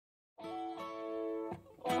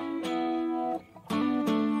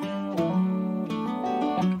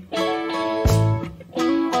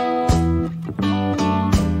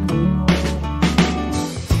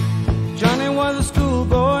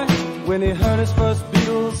Johnny's first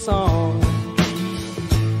Beatles song.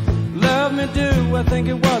 Love Me Do, I think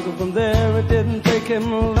it was, and from there it didn't take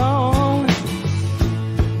him long.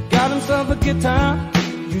 Got himself a guitar,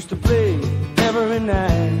 used to play every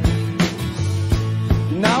night.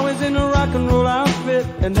 Now he's in a rock and roll outfit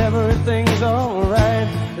and everything's alright.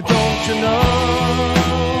 Don't you know?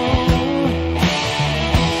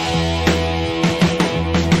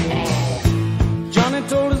 Johnny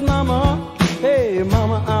told his mama, hey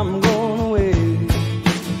mama, I'm going away.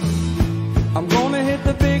 I'm gonna hit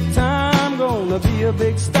the big time, gonna be a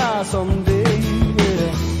big star someday.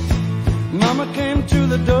 Yeah. Mama came to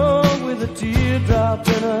the door with a teardrop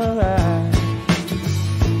in her eye.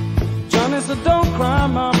 Johnny said, don't cry,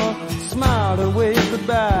 mama, smiled and waved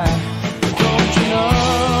goodbye. Don't you know?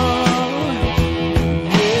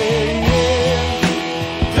 Yeah, yeah.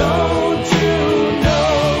 Don't you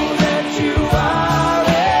know that you are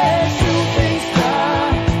a shooting star?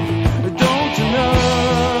 Don't you know?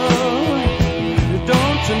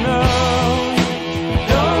 Don't you know?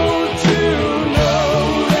 Don't you know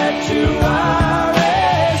that you are a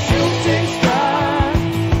shooting star?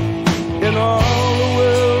 In all the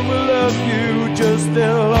world will love you just as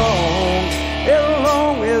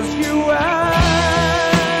long as you are.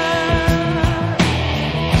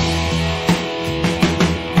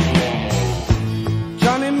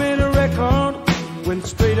 Johnny made a record, went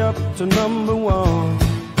straight up to #1.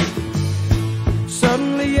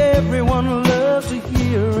 Suddenly everyone loved to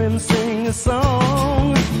hear him sing a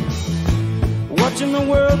song. Watching the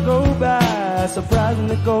world go by, surprising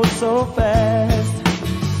it goes so fast.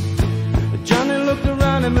 Johnny looked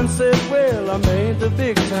around him and said, well, I made the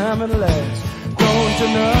big time at last. Don't you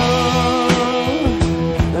know?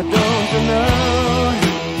 Don't you know?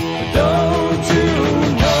 Don't you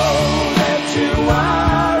know that you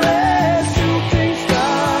are a shooting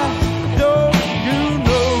star? Don't you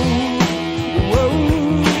know? Whoa,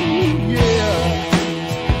 yeah.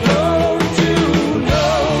 Don't you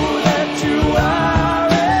know that you are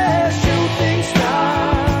a shooting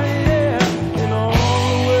star? Yeah. And all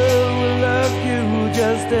the world will love you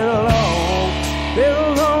just as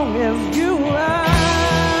long as you are.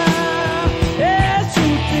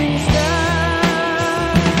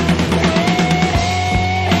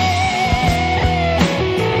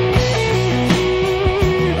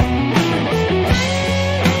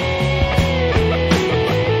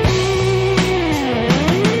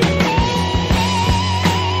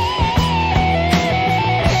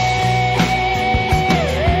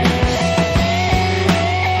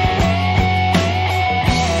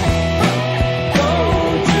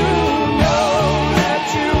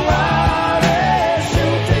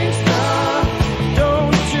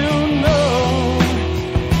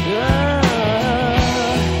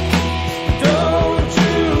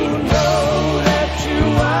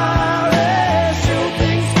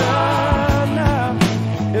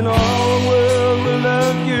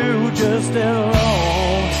 Just as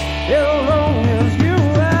long as you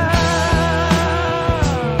are.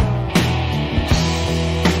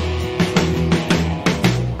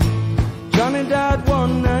 Johnny died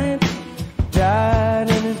one night, died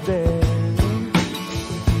in his bed.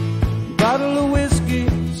 Bottle of whiskey,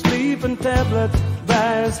 sleeping tablet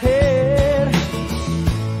by his head.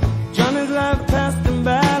 Johnny's life passed him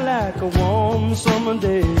by like a warm summer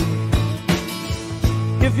day.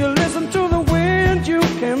 If you listen to the wind, you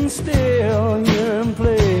can still hear him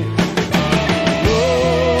play.